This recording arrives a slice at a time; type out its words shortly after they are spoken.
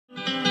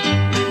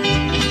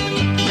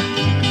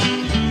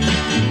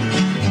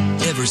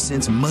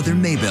since Mother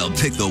Maybelle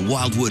picked the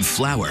Wildwood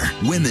flower,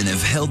 women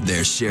have held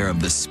their share of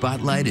the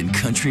spotlight in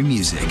country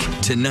music.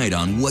 Tonight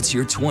on What's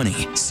Your 20,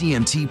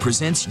 CMT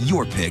presents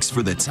your picks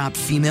for the top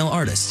female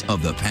artists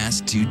of the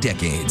past 2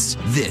 decades.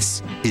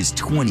 This is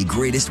 20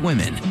 Greatest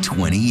Women,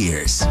 20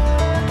 Years.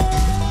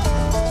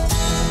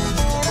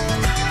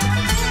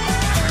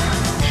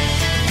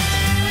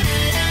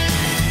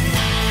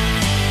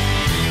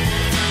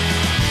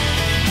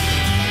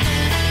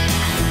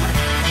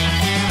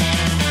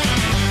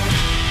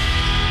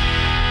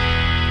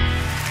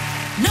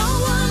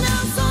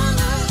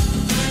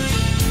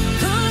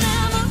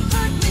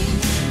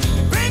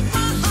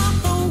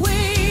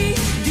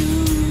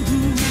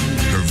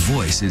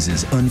 Is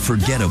as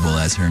unforgettable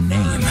as her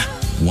name,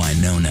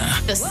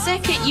 Wynonna. The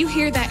second you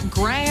hear that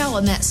growl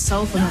and that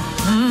soulful,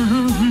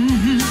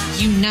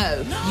 you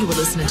know you were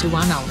listening to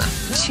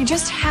Wynonna. She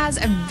just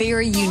has a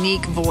very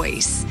unique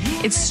voice.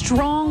 It's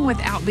strong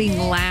without being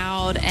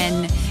loud,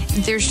 and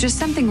there's just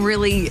something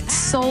really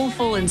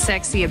soulful and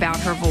sexy about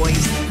her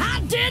voice.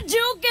 How did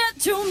you get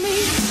to me?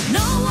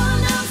 No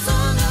one else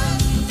on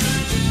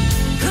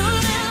earth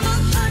could ever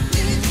hurt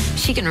me.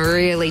 She can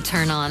really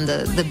turn on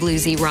the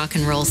bluesy rock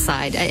and roll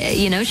side.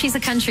 You know, she's a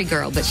country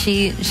girl, but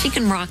she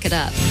can rock it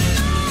up.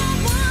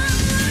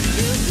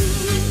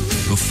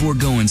 Before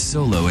going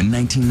solo in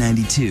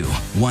 1992,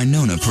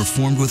 Wynonna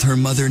performed with her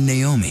mother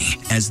Naomi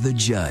as the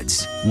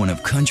Judds, one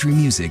of country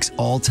music's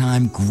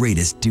all-time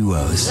greatest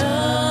duos.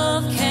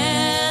 Love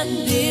can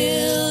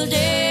build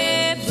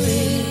a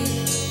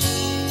bridge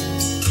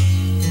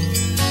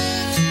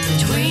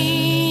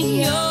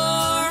between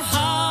your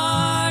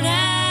heart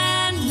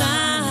and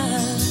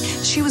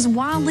mine. She was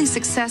wildly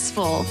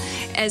successful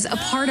as a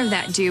part of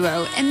that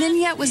duo, and then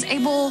yet was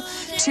able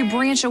to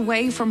branch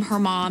away from her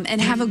mom and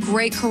have a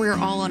great career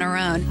all on her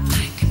own.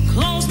 I can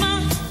close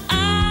my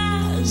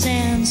eyes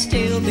and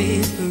still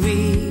be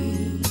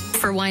free.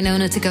 For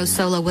Wynonna to go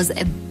solo was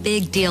a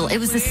big deal. It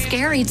was a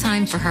scary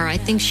time for her. I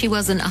think she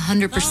wasn't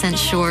 100%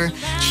 sure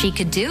she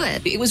could do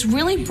it. It was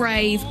really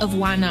brave of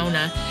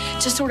Wynonna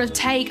to sort of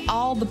take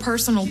all the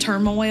personal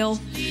turmoil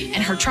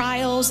and her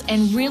trials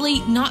and really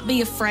not be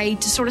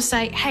afraid to sort of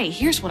say, hey,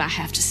 here's what I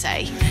have to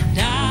say.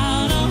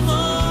 Out of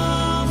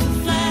all the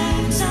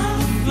flags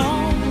I've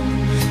flown,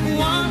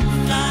 one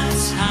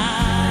flies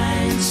high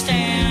and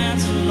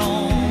stands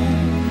alone.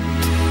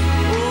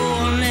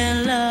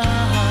 Only love.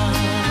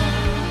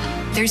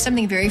 There's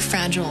something very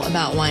fragile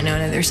about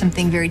Wynonna. There's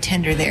something very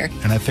tender there.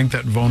 And I think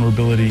that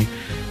vulnerability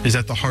is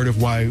at the heart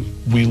of why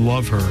we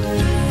love her.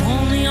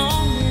 Only love.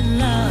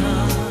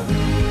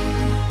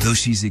 Though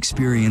she's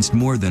experienced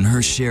more than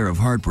her share of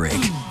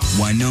heartbreak,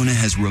 Wynonna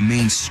has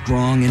remained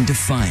strong and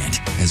defiant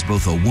as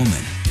both a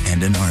woman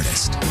and an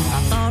artist. I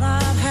thought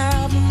I'd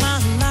had my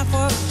life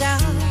worked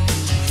out.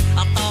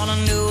 I thought I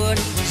knew what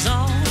it was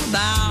all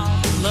about.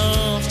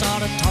 Love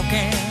started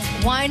talking.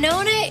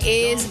 Wynonna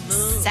is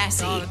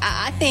sassy.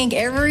 I think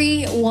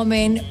every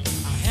woman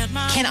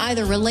can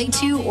either relate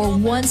to or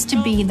wants to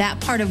be that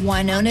part of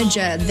Wynonna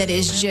Judd that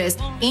is just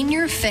in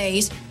your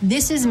face.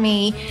 This is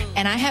me,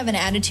 and I have an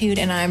attitude,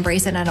 and I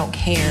embrace it, and I don't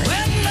care.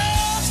 When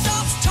love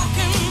stops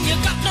talking, you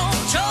got no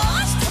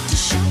choice but to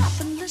shut up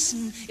and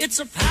listen. It's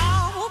a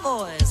powerful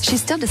voice.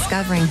 She's still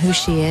discovering who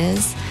she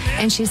is,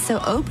 and she's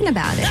so open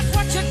about it. That's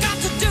what you got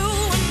to do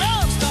when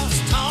love starts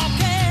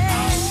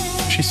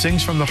talking. She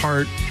sings from the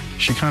heart.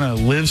 She kind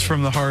of lives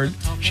from the heart.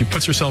 She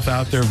puts herself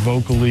out there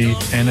vocally,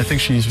 and I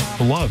think she's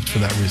beloved for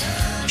that reason.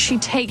 She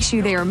takes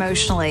you there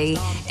emotionally,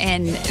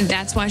 and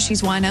that's why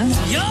she's Wynonna.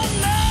 Your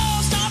love.